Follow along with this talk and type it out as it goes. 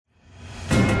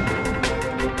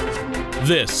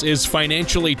This is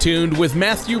Financially Tuned with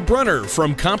Matthew Brunner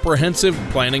from Comprehensive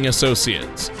Planning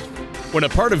Associates. When a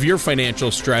part of your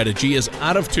financial strategy is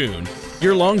out of tune,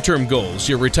 your long-term goals,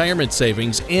 your retirement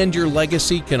savings, and your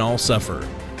legacy can all suffer.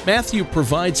 Matthew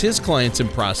provides his clients and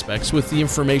prospects with the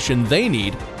information they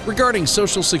need regarding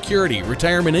Social Security,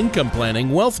 retirement income planning,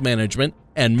 wealth management,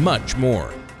 and much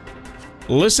more.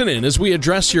 Listen in as we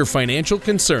address your financial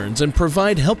concerns and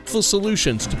provide helpful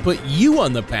solutions to put you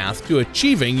on the path to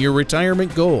achieving your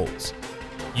retirement goals.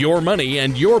 Your money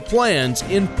and your plans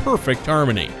in perfect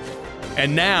harmony.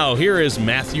 And now, here is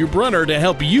Matthew Brunner to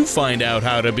help you find out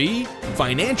how to be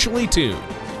financially tuned.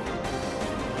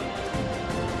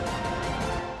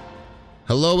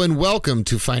 Hello and welcome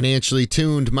to Financially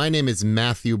Tuned. My name is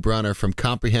Matthew Brunner from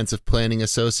Comprehensive Planning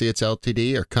Associates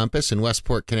Ltd. or Compass in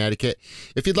Westport, Connecticut.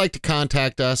 If you'd like to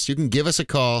contact us, you can give us a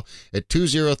call at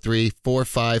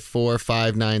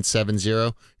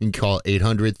 203-454-5970. You can call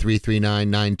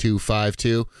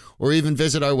 800-339-9252 or even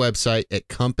visit our website at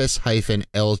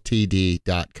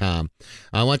compass-ltd.com.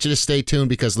 I want you to stay tuned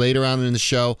because later on in the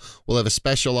show, we'll have a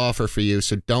special offer for you,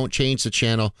 so don't change the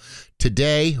channel.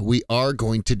 Today, we are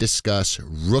going to discuss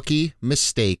rookie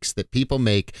mistakes that people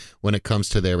make when it comes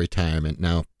to their retirement.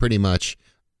 Now, pretty much,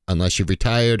 unless you've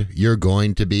retired, you're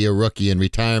going to be a rookie in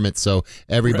retirement, so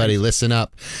everybody listen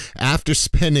up. After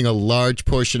spending a large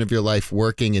portion of your life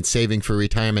working and saving for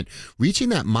retirement, reaching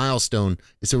that milestone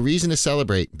is a reason to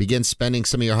celebrate. Begin spending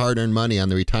some of your hard-earned money on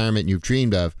the retirement you've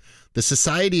dreamed of. The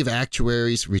Society of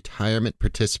Actuaries Retirement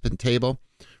Participant Table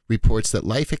reports that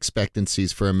life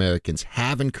expectancies for Americans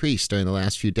have increased during the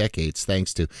last few decades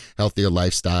thanks to healthier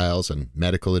lifestyles and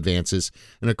medical advances.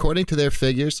 And according to their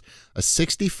figures, a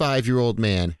 65-year-old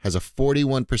man has a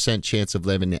 41% chance of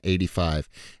living to 85,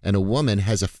 and a woman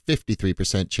has a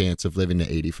 53% chance of living to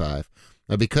 85.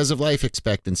 Now, because of life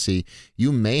expectancy,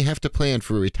 you may have to plan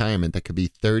for a retirement that could be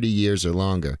 30 years or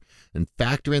longer. And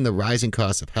factor in the rising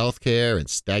costs of health care and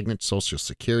stagnant Social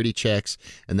Security checks,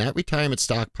 and that retirement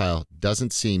stockpile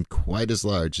doesn't seem quite as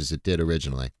large as it did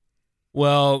originally.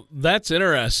 Well, that's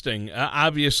interesting.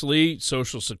 Obviously,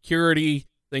 Social Security,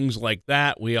 things like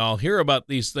that, we all hear about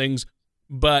these things,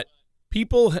 but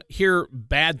people hear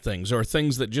bad things or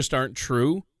things that just aren't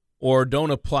true or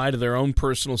don't apply to their own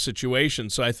personal situation.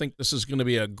 So I think this is going to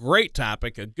be a great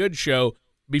topic, a good show.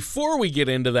 Before we get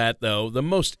into that, though, the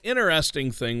most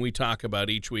interesting thing we talk about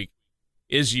each week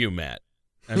is you, Matt.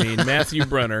 I mean, Matthew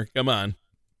Brunner, come on.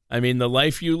 I mean, the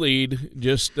life you lead,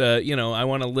 just, I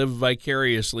want to live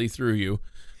vicariously through you.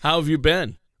 How have you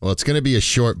been? Well, it's going to be a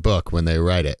short book when they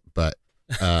write it, but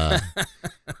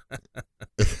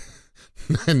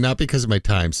not because of my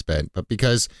time spent, but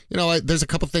because, there's a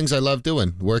couple things I love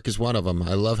doing. Work is one of them.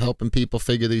 I love helping people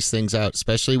figure these things out,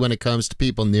 especially when it comes to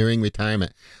people nearing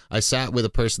retirement. I sat with a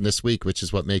person this week, which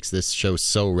is what makes this show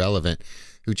so relevant,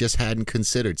 who just hadn't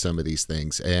considered some of these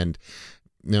things. And,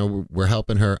 we're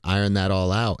helping her iron that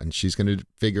all out, and she's going to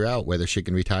figure out whether she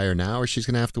can retire now or she's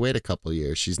going to have to wait a couple of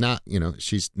years. She's not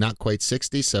quite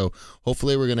 60, so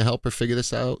hopefully we're going to help her figure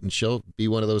this out, and she'll be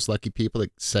one of those lucky people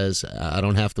that says, I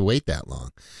don't have to wait that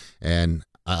long. And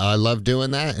I love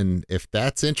doing that, and if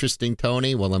that's interesting,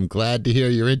 Tony, well, I'm glad to hear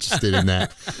you're interested in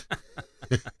that.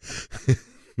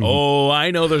 Oh, I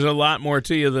know there's a lot more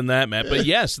to you than that, Matt, but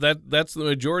yes, that's the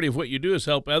majority of what you do is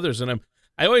help others, and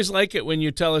I always like it when you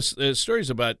tell us stories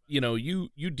about, you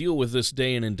deal with this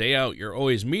day in and day out. You're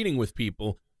always meeting with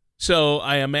people. So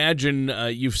I imagine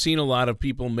you've seen a lot of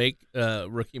people make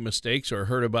rookie mistakes or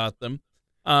heard about them.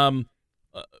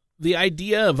 The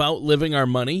idea of outliving our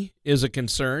money is a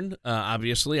concern.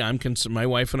 Obviously, my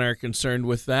wife and I are concerned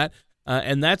with that.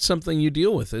 And that's something you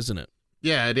deal with, isn't it?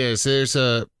 Yeah, it is. There's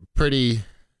a pretty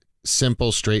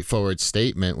simple, straightforward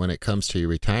statement when it comes to your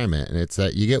retirement, and it's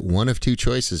that you get one of two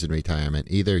choices in retirement.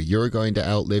 Either you're going to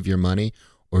outlive your money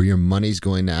or your money's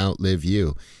going to outlive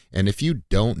you. And if you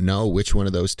don't know which one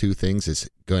of those two things is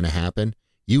going to happen,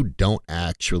 you don't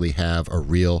actually have a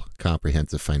real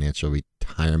comprehensive financial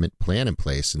retirement plan in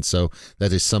place. And so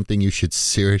that is something you should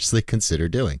seriously consider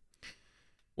doing.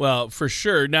 Well, for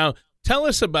sure. Now, tell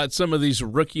us about some of these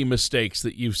rookie mistakes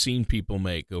that you've seen people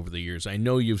make over the years. I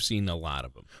know you've seen a lot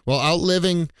of them. Well,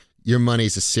 outliving your money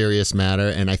is a serious matter,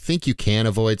 and I think you can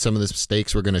avoid some of the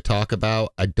mistakes we're going to talk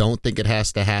about. I don't think it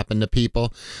has to happen to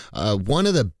people. One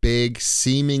of the big,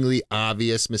 seemingly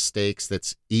obvious mistakes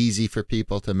that's easy for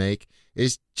people to make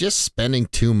is just spending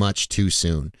too much too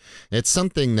soon. It's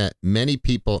something that many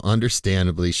people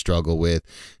understandably struggle with.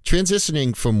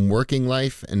 Transitioning from working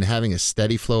life and having a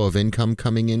steady flow of income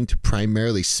coming in to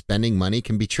primarily spending money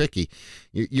can be tricky.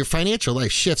 Your financial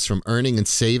life shifts from earning and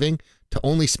saving to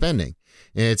only spending.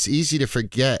 And it's easy to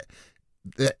forget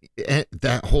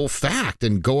that whole fact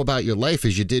and go about your life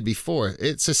as you did before.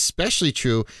 It's especially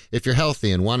true if you're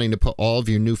healthy and wanting to put all of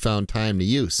your newfound time to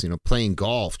use, playing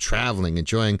golf, traveling,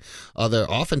 enjoying other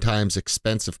oftentimes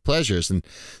expensive pleasures. And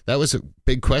that was a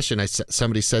big question.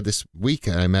 Somebody said this week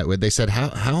I met with, they said,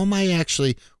 how am I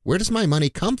actually, where does my money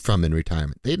come from in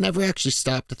retirement? They'd never actually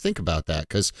stopped to think about that,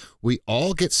 because we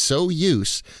all get so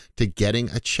used to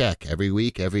getting a check every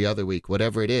week, every other week,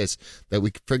 whatever it is, that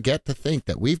we forget to think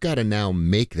that we've got to now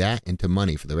make that into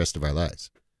money for the rest of our lives.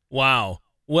 Wow.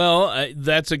 Well,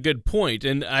 that's a good point.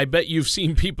 And I bet you've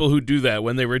seen people who do that.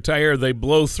 When they retire, they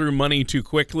blow through money too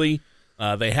quickly.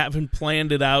 They haven't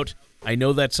planned it out. I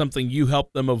know that's something you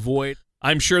help them avoid.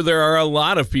 I'm sure there are a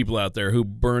lot of people out there who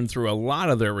burn through a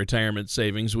lot of their retirement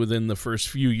savings within the first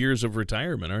few years of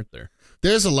retirement, aren't there?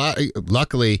 There's a lot.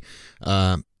 Luckily,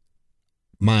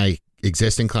 my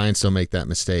existing clients don't make that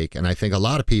mistake. And I think a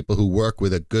lot of people who work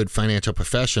with a good financial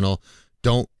professional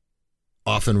don't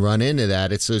often run into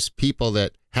that. It's those people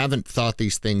that haven't thought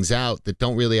these things out, that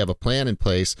don't really have a plan in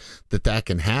place, that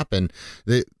can happen.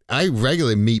 I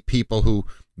regularly meet people who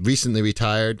recently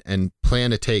retired and plan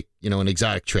to take, an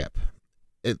exotic trip.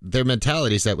 Their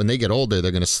mentality is that when they get older,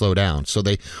 they're going to slow down. So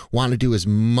they want to do as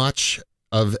much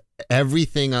of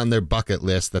everything on their bucket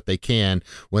list that they can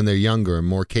when they're younger and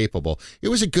more capable. It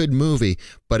was a good movie,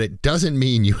 but it doesn't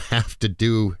mean you have to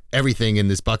do everything in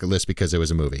this bucket list because it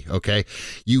was a movie, okay?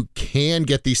 You can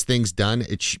get these things done.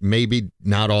 It maybe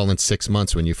not all in 6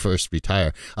 months when you first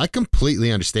retire. I completely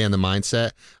understand the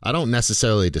mindset. I don't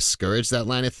necessarily discourage that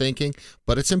line of thinking,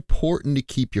 but it's important to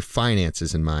keep your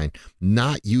finances in mind,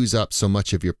 not use up so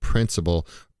much of your principal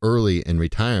early in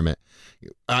retirement.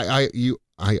 I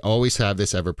always have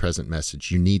this ever-present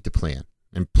message. You need to plan.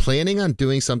 And planning on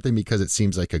doing something because it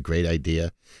seems like a great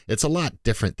idea, it's a lot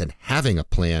different than having a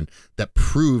plan that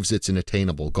proves it's an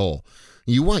attainable goal.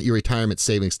 You want your retirement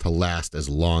savings to last as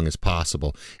long as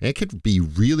possible. And it could be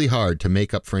really hard to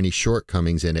make up for any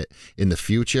shortcomings in it in the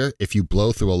future if you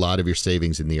blow through a lot of your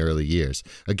savings in the early years.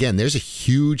 Again, there's a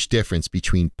huge difference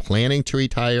between planning to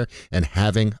retire and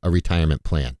having a retirement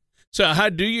plan. So how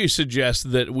do you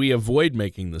suggest that we avoid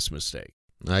making this mistake?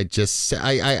 I touched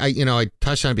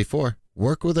on it before.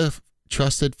 Work with a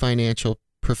trusted financial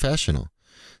professional.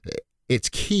 It's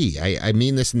key. I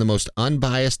mean this in the most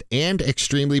unbiased and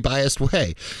extremely biased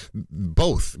way.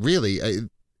 Both, really.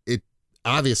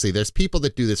 Obviously, there's people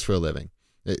that do this for a living.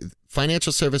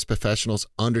 Financial service professionals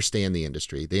understand the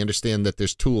industry. They understand that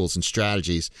there's tools and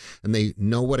strategies, and they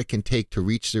know what it can take to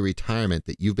reach the retirement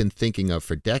that you've been thinking of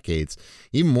for decades.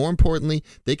 Even more importantly,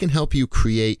 they can help you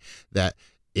create that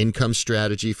income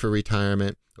strategy for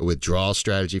retirement, a withdrawal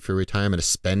strategy for retirement, a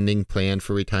spending plan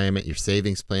for retirement, your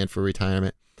savings plan for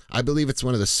retirement. I believe it's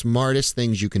one of the smartest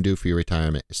things you can do for your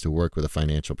retirement is to work with a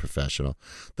financial professional.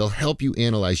 They'll help you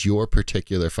analyze your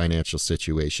particular financial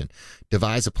situation,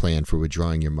 devise a plan for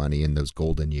withdrawing your money in those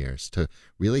golden years to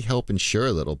really help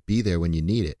ensure that it'll be there when you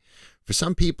need it. For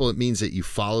some people, it means that you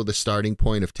follow the starting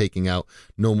point of taking out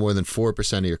no more than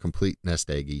 4% of your complete nest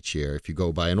egg each year, if you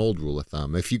go by an old rule of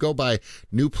thumb. If you go by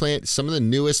some of the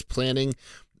newest planning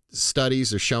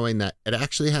studies are showing that it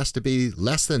actually has to be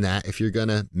less than that if you're going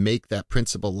to make that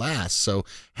principle last. So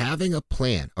having a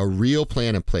plan, a real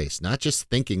plan in place, not just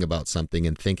thinking about something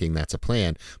and thinking that's a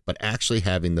plan, but actually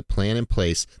having the plan in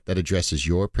place that addresses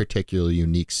your particular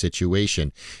unique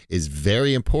situation is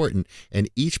very important. And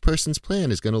each person's plan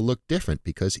is going to look different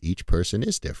because each person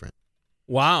is different.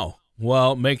 Wow.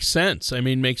 Well, makes sense.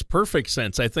 Makes perfect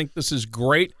sense. I think this is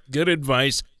great, good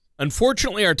advice.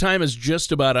 Unfortunately, our time is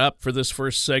just about up for this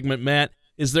first segment. Matt,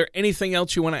 is there anything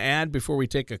else you want to add before we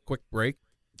take a quick break?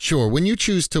 Sure. When you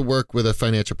choose to work with a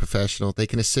financial professional, they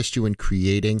can assist you in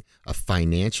creating a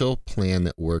financial plan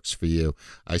that works for you.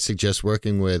 I suggest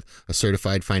working with a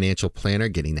certified financial planner,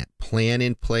 getting that plan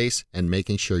in place, and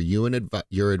making sure you and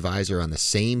your advisor are on the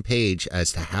same page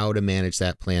as to how to manage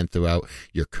that plan throughout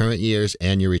your current years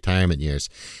and your retirement years.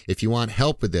 If you want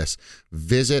help with this,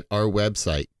 visit our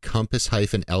website,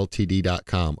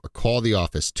 compass-ltd.com, or call the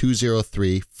office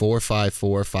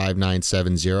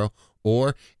 203-454-5970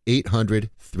 or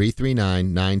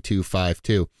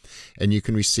 800-339-9252. And you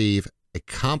can receive a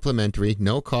complimentary,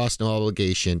 no cost, no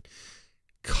obligation,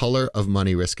 color of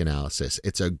money risk analysis.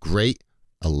 It's a great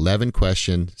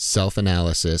 11-question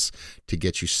self-analysis to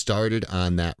get you started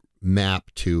on that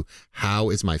map to how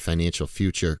is my financial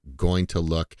future going to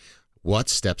look? What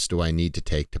steps do I need to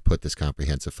take to put this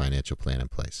comprehensive financial plan in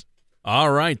place?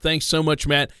 All right. Thanks so much,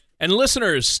 Matt. And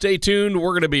listeners, stay tuned.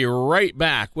 We're going to be right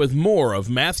back with more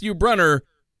of Matthew Brunner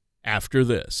after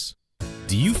this.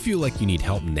 Do you feel like you need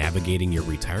help navigating your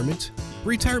retirement?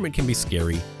 Retirement can be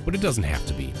scary, but it doesn't have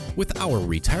to be. With our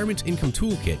Retirement Income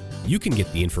Toolkit, you can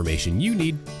get the information you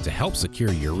need to help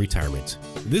secure your retirement.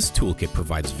 This toolkit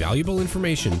provides valuable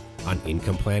information on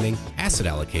income planning, asset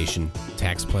allocation,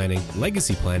 tax planning,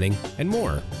 legacy planning, and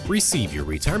more. Receive your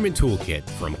Retirement Toolkit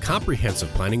from Comprehensive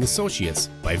Planning Associates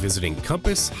by visiting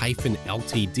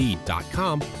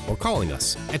compass-ltd.com or calling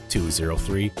us at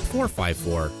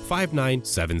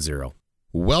 203-454-5970.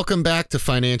 Welcome back to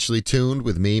Financially Tuned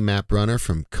with me, Matt Brunner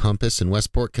from Compass in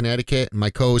Westport, Connecticut, and my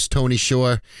co-host Tony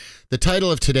Shore. The title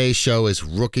of today's show is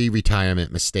Rookie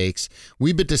Retirement Mistakes.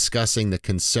 We've been discussing the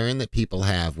concern that people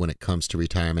have when it comes to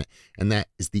retirement, and that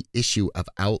is the issue of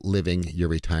outliving your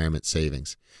retirement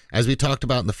savings. As we talked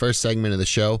about in the first segment of the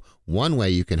show, one way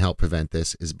you can help prevent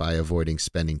this is by avoiding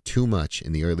spending too much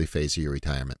in the early phase of your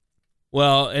retirement.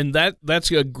 Well, and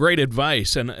that's a great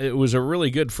advice, and it was a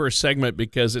really good first segment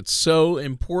because it's so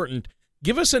important.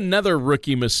 Give us another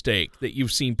rookie mistake that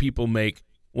you've seen people make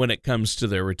when it comes to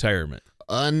their retirement.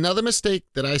 Another mistake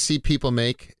that I see people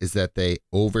make is that they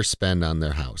overspend on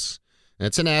their house. And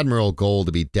it's an admirable goal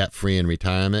to be debt-free in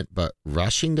retirement, but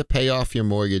rushing to pay off your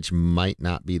mortgage might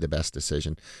not be the best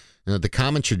decision. You know, the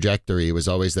common trajectory was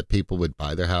always that people would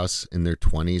buy their house in their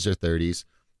 20s or 30s,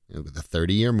 with a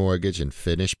 30-year mortgage and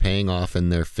finish paying off in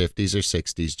their 50s or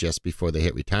 60s just before they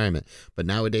hit retirement. But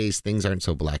nowadays, things aren't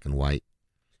so black and white.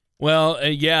 Well,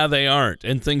 yeah, they aren't,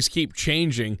 and things keep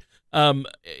changing.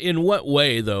 In what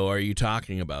way, though, are you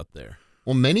talking about there?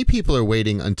 Well, many people are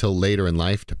waiting until later in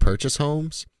life to purchase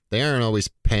homes. They aren't always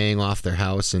paying off their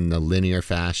house in the linear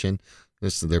fashion.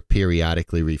 They're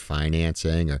periodically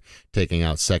refinancing or taking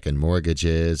out second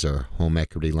mortgages or home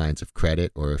equity lines of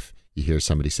credit, or if you hear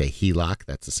somebody say HELOC,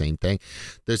 that's the same thing.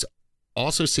 There's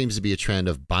also seems to be a trend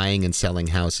of buying and selling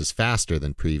houses faster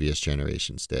than previous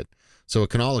generations did. So it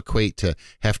can all equate to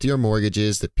heftier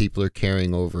mortgages that people are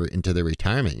carrying over into their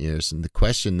retirement years. And the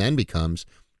question then becomes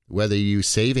whether you use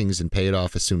savings and pay it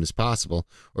off as soon as possible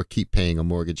or keep paying a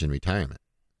mortgage in retirement.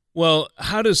 Well,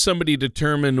 how does somebody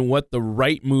determine what the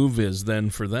right move is then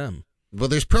for them? Well,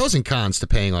 there's pros and cons to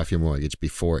paying off your mortgage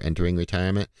before entering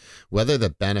retirement. Whether the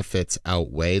benefits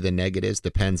outweigh the negatives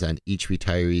depends on each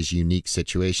retiree's unique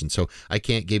situation. So I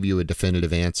can't give you a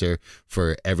definitive answer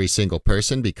for every single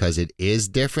person because it is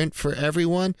different for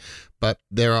everyone, but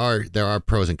there are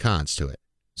pros and cons to it.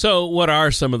 So what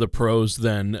are some of the pros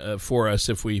then for us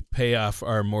if we pay off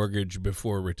our mortgage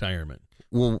before retirement?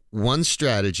 Well, one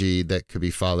strategy that could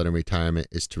be followed in retirement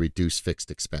is to reduce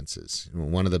fixed expenses.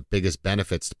 One of the biggest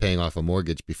benefits to paying off a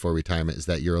mortgage before retirement is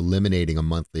that you're eliminating a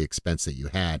monthly expense that you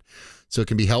had. So it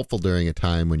can be helpful during a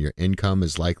time when your income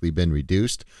has likely been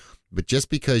reduced. But just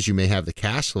because you may have the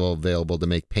cash flow available to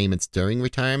make payments during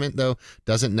retirement, though,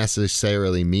 doesn't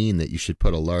necessarily mean that you should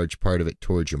put a large part of it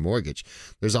towards your mortgage.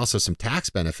 There's also some tax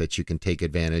benefits you can take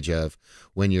advantage of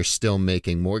when you're still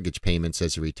making mortgage payments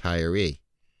as a retiree.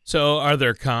 So are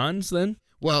there cons then?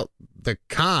 Well, the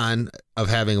con of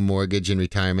having a mortgage in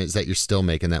retirement is that you're still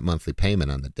making that monthly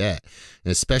payment on the debt,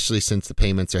 and especially since the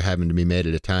payments are having to be made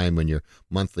at a time when your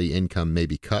monthly income may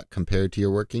be cut compared to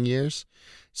your working years.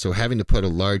 So having to put a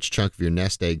large chunk of your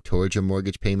nest egg towards your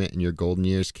mortgage payment in your golden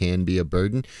years can be a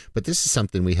burden, but this is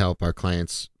something we help our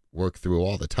clients work through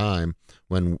all the time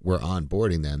when we're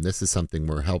onboarding them. This is something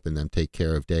we're helping them take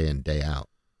care of day in, day out.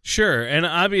 Sure, and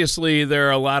obviously there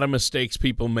are a lot of mistakes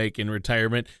people make in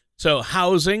retirement. So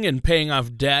housing and paying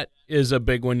off debt is a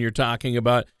big one you're talking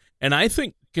about. And I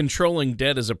think controlling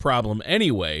debt is a problem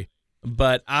anyway,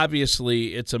 but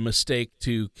obviously it's a mistake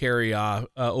to carry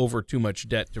over too much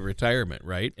debt to retirement,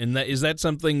 right? And is that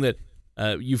something that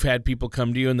you've had people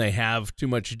come to you and they have too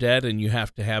much debt and you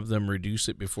have to have them reduce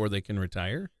it before they can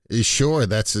retire? Sure,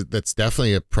 that's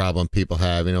definitely a problem people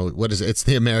have. You know, it's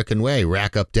the American way: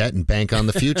 rack up debt and bank on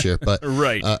the future. But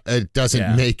right. It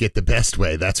doesn't make it the best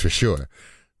way. That's for sure.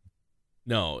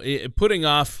 No, putting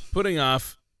off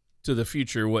to the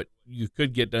future what you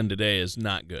could get done today is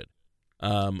not good.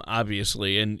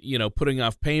 Obviously, and putting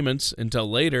off payments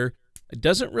until later, it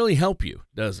doesn't really help you,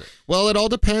 does it? Well, it all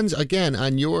depends again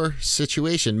on your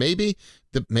situation. Maybe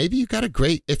you got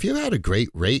if you had a great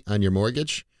rate on your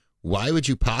mortgage, why would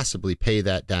you possibly pay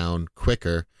that down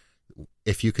quicker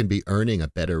if you can be earning a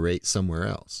better rate somewhere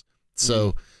else?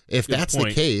 So if Good that's point.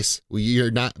 the case, you're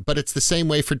not, but it's the same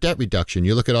way for debt reduction.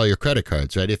 You look at all your credit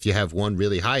cards, right? If you have one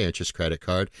really high interest credit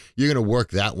card, you're going to work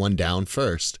that one down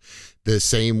first. The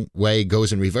same way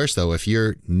goes in reverse, though. If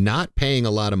you're not paying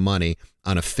a lot of money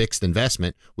on a fixed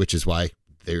investment, which is why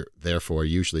therefore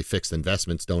usually fixed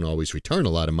investments don't always return a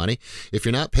lot of money. If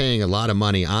you're not paying a lot of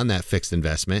money on that fixed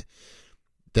investment,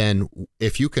 then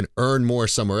if you can earn more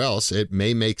somewhere else, it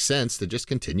may make sense to just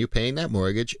continue paying that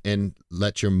mortgage and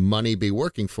let your money be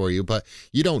working for you. But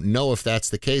you don't know if that's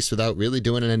the case without really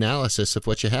doing an analysis of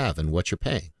what you have and what you're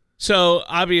paying. So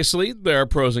obviously there are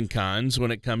pros and cons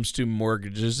when it comes to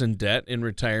mortgages and debt in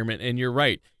retirement, and you're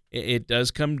right. It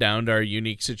does come down to our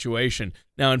unique situation.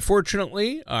 Now,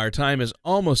 unfortunately, our time is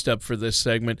almost up for this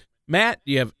segment. Matt,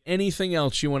 do you have anything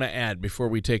else you want to add before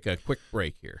we take a quick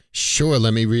break here? Sure.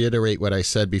 Let me reiterate what I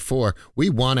said before. We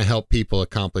want to help people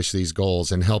accomplish these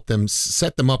goals and help them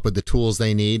set them up with the tools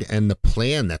they need and the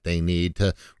plan that they need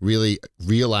to really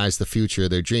realize the future of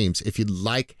their dreams. If you'd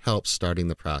like help starting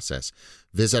the process,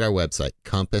 visit our website,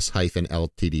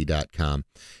 compass-ltd.com.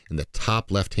 In the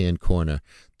top left-hand corner,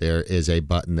 there is a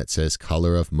button that says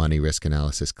Color of Money Risk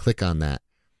Analysis. Click on that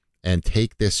and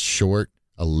take this short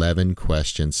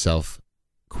 11-question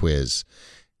self-quiz.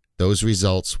 Those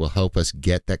results will help us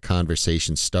get that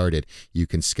conversation started. You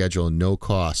can schedule no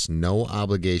cost, no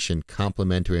obligation,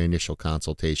 complimentary initial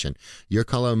consultation. Your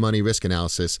Color of Money Risk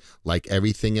Analysis, like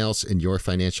everything else in your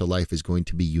financial life, is going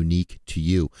to be unique to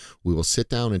you. We will sit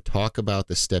down and talk about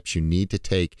the steps you need to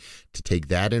take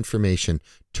that information,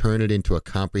 turn it into a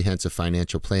comprehensive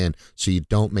financial plan so you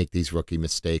don't make these rookie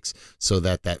mistakes, so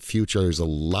that future is a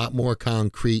lot more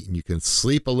concrete and you can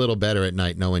sleep a little better at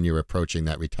night knowing you're approaching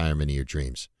that retirement of your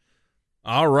dreams.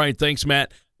 All right. Thanks,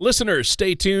 Matt. Listeners,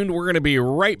 stay tuned. We're going to be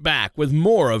right back with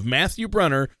more of Matthew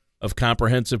Brunner of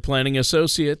Comprehensive Planning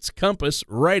Associates, Compass,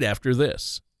 right after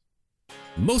this.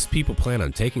 Most people plan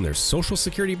on taking their Social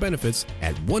Security benefits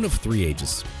at one of three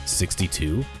ages,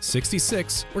 62,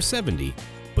 66, or 70.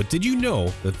 But did you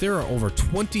know that there are over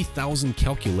 20,000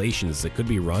 calculations that could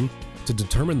be run to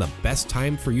determine the best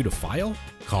time for you to file?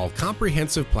 Call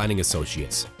Comprehensive Planning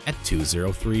Associates at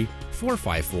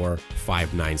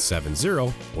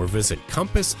 203-454-5970 or visit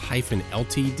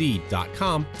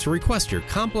compass-ltd.com to request your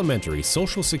complimentary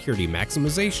Social Security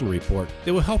Maximization Report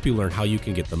that will help you learn how you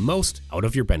can get the most out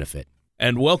of your benefit.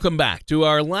 And welcome back to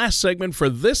our last segment for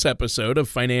this episode of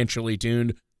Financially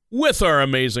Tuned with our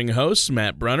amazing hosts,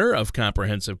 Matt Brunner of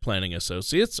Comprehensive Planning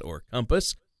Associates, or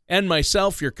Compass, and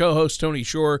myself, your co-host, Tony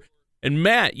Shore. And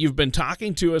Matt, you've been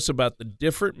talking to us about the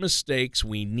different mistakes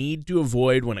we need to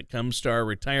avoid when it comes to our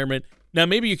retirement. Now,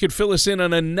 maybe you could fill us in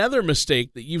on another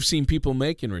mistake that you've seen people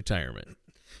make in retirement.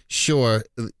 Sure.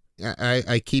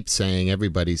 I keep saying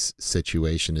everybody's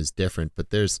situation is different, but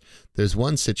there's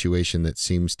one situation that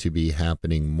seems to be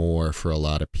happening more for a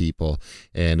lot of people,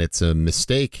 and it's a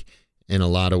mistake in a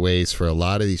lot of ways for a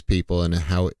lot of these people and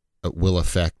how it will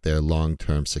affect their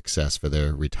long-term success for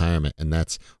their retirement, and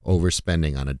that's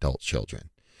overspending on adult children.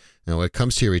 Now, when it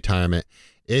comes to your retirement,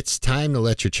 it's time to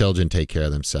let your children take care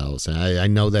of themselves. And I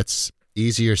know that's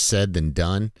easier said than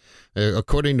done.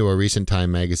 According to a recent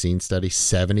Time magazine study,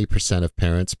 70% of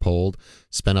parents polled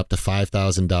spent up to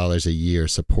 $5,000 a year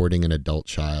supporting an adult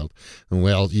child. And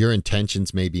while your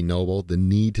intentions may be noble, the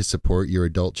need to support your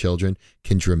adult children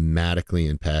can dramatically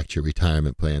impact your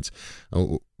retirement plans.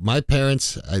 My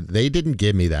parents, they didn't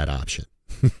give me that option.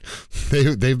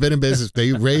 They've been in business.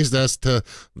 They raised us to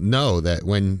know that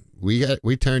when we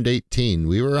turned 18,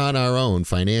 we were on our own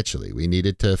financially. We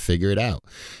needed to figure it out.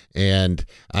 And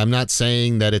I'm not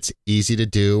saying that it's easy to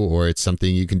do or it's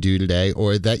something you can do today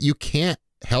or that you can't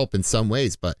help in some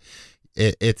ways, but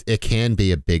it can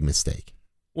be a big mistake.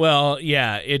 Well,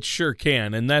 yeah, it sure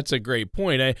can. And that's a great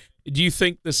point. Do you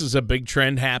think this is a big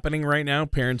trend happening right now,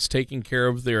 parents taking care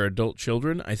of their adult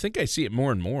children? I think I see it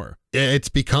more and more. It's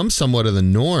become somewhat of the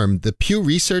norm. The Pew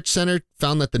Research Center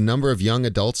found that the number of young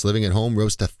adults living at home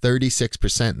rose to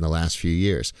 36% in the last few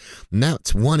years. Now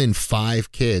it's 1 in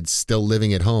 5 kids still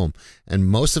living at home, and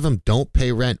most of them don't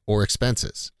pay rent or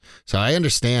expenses. So I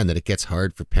understand that it gets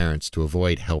hard for parents to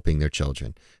avoid helping their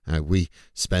children. We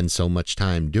spend so much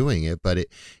time doing it, but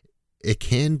it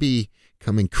can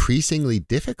become increasingly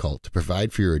difficult to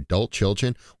provide for your adult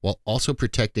children while also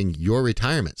protecting your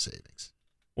retirement savings.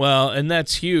 Well, and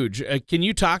that's huge. Can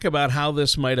you talk about how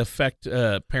this might affect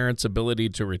parents' ability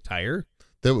to retire?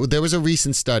 There was a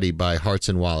recent study by Hearts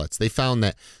and Wallets. They found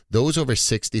that those over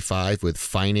 65 with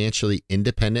financially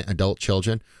independent adult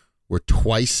children were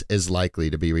twice as likely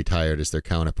to be retired as their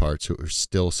counterparts who are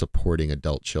still supporting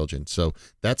adult children. So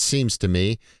that seems to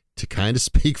me to kind of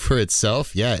speak for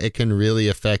itself. Yeah, it can really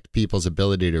affect people's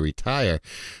ability to retire.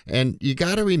 And you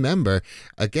got to remember,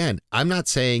 again, I'm not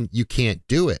saying you can't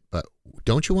do it, but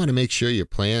don't you want to make sure your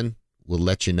plan will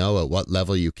let you know at what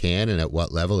level you can and at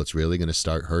what level it's really going to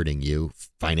start hurting you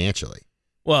financially?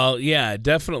 Well, yeah,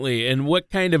 definitely. And what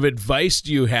kind of advice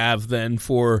do you have then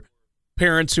for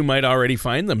parents who might already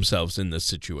find themselves in this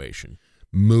situation?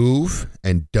 Move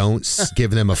and don't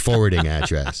give them a forwarding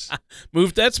address.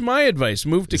 Move. That's my advice.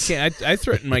 Move to Canada. I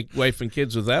threaten my wife and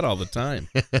kids with that all the time.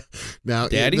 Now,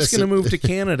 Daddy's going to move to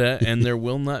Canada, and there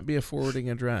will not be a forwarding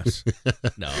address.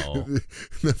 No.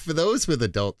 For those with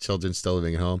adult children still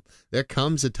living at home, there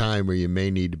comes a time where you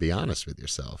may need to be honest with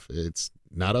yourself. It's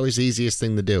not always the easiest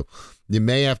thing to do. You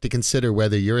may have to consider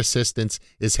whether your assistance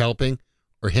is helping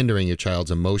or hindering your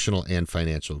child's emotional and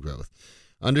financial growth.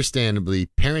 Understandably,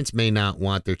 parents may not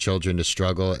want their children to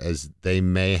struggle as they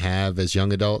may have as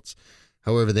young adults.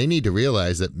 However, they need to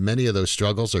realize that many of those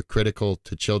struggles are critical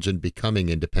to children becoming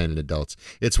independent adults.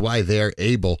 It's why they're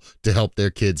able to help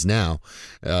their kids now,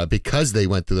 because they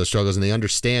went through those struggles and they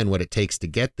understand what it takes to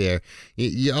get there.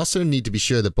 You also need to be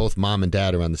sure that both mom and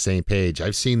dad are on the same page.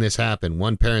 I've seen this happen.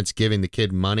 One parent's giving the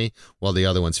kid money while the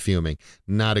other one's fuming.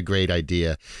 Not a great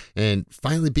idea. And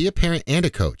finally, be a parent and a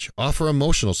coach. Offer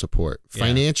emotional support,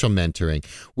 financial mentoring.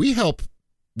 We help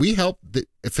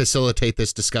facilitate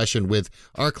this discussion with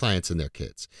our clients and their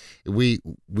kids. We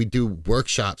do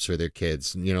workshops for their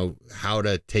kids, how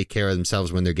to take care of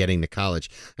themselves when they're getting to college.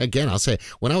 Again, I'll say,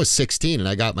 when I was 16 and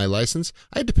I got my license,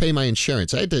 I had to pay my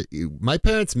insurance. My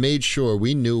parents made sure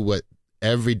we knew what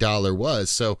every dollar was.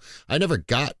 So I never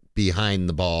got behind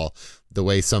the ball the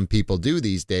way some people do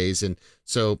these days. And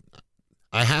so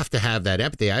I have to have that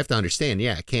empathy. I have to understand,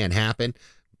 it can happen.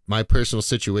 My personal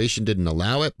situation didn't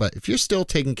allow it, but if you're still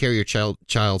taking care of your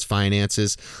child's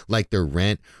finances, like their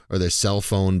rent or their cell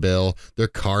phone bill, their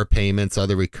car payments,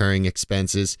 other recurring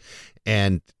expenses,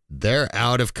 and they're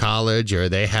out of college or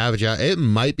they have a job, it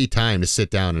might be time to sit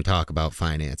down and talk about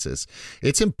finances.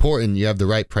 It's important you have the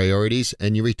right priorities,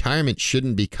 and your retirement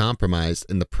shouldn't be compromised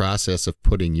in the process of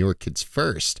putting your kids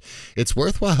first. It's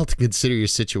worthwhile to consider your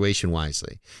situation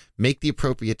wisely. Make the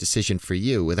appropriate decision for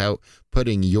you without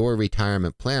putting your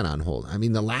retirement plan on hold. I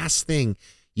mean, the last thing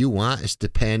you want is to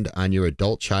depend on your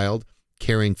adult child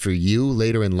caring for you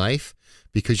later in life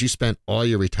because you spent all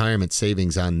your retirement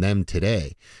savings on them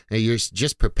today. Now, you're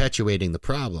just perpetuating the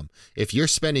problem. If you're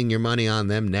spending your money on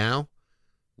them now,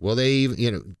 well,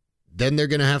 then they're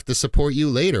going to have to support you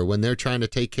later when they're trying to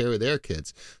take care of their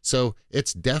kids. So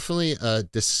it's definitely a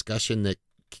discussion that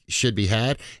should be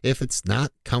had. If it's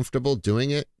not comfortable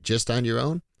doing it just on your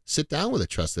own, sit down with a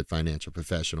trusted financial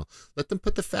professional. Let them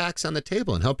put the facts on the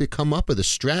table and help you come up with a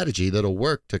strategy that'll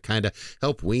work to kind of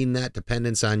help wean that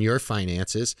dependence on your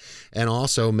finances, and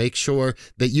also make sure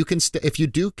that you can,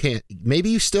 maybe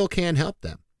you still can help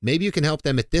them. Maybe you can help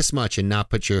them at this much and not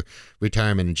put your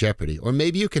retirement in jeopardy. Or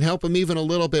maybe you can help them even a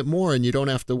little bit more and you don't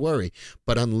have to worry.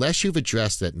 But unless you've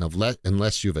addressed it and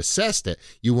unless you've assessed it,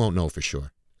 you won't know for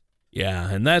sure. Yeah,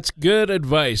 and that's good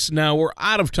advice. Now, we're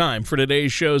out of time for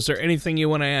today's show. Is there anything you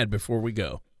want to add before we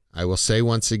go? I will say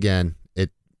once again,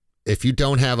 if you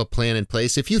don't have a plan in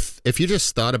place, if you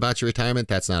just thought about your retirement,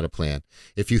 that's not a plan.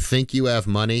 If you think you have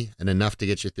money and enough to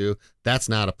get you through, that's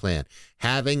not a plan.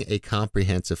 Having a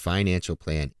comprehensive financial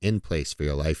plan in place for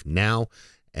your life now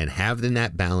and having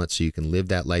that balance so you can live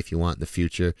that life you want in the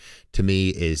future, to me,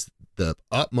 is the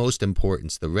utmost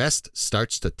importance. The rest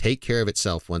starts to take care of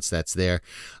itself once that's there.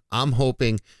 I'm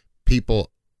hoping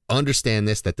people understand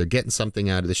this, that they're getting something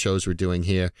out of the shows we're doing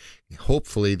here.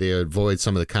 Hopefully they avoid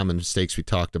some of the common mistakes we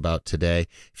talked about today.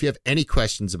 If you have any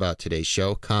questions about today's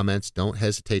show, comments, don't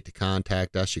hesitate to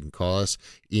contact us. You can call us,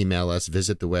 email us,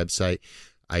 visit the website.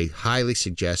 I highly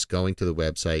suggest going to the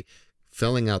website,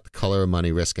 filling out the Color of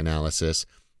Money risk analysis,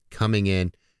 coming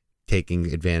in,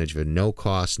 taking advantage of a no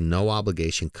cost, no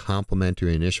obligation,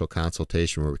 complimentary initial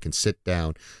consultation where we can sit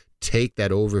down, take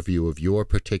that overview of your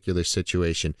particular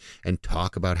situation and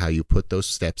talk about how you put those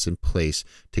steps in place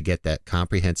to get that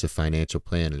comprehensive financial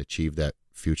plan and achieve that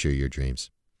future of your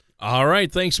dreams. All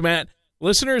right. Thanks, Matt.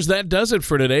 Listeners, that does it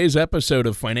for today's episode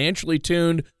of Financially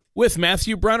Tuned with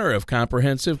Matthew Brunner of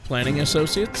Comprehensive Planning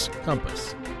Associates,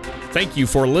 Compass. Thank you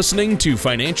for listening to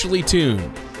Financially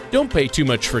Tuned. Don't pay too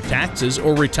much for taxes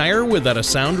or retire without a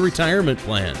sound retirement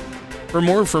plan. For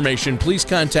more information, please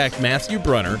contact Matthew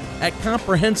Brunner at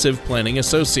Comprehensive Planning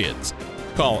Associates.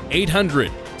 Call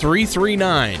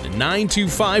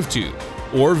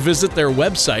 800-339-9252 or visit their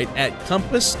website at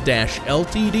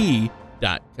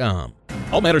compass-ltd.com.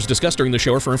 All matters discussed during the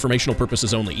show are for informational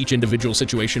purposes only. Each individual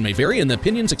situation may vary, and the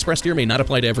opinions expressed here may not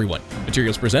apply to everyone.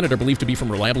 Materials presented are believed to be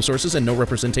from reliable sources, and no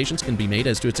representations can be made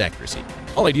as to its accuracy.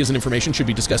 All ideas and information should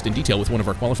be discussed in detail with one of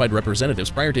our qualified representatives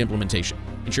prior to implementation.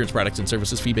 Insurance products and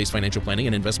services, fee-based financial planning,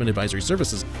 and investment advisory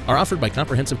services are offered by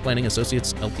Comprehensive Planning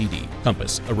Associates, Ltd.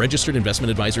 Compass, a registered investment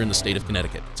advisor in the state of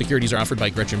Connecticut. Securities are offered by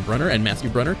Gretchen Brunner and Matthew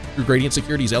Brunner through Gradient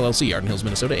Securities, LLC, Arden Hills,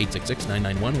 Minnesota,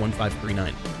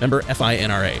 866-991-1539. Member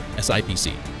FINRA,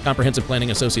 SIPC. Comprehensive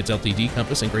Planning Associates, Ltd.,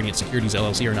 Compass, and Gradient Securities,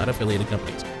 LLC are not affiliated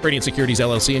companies. Gradient Securities,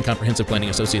 LLC, and Comprehensive Planning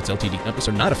Associates, Ltd., Compass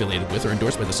are not affiliated with or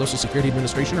endorsed by the Social Security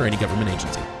Administration or any government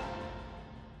agency.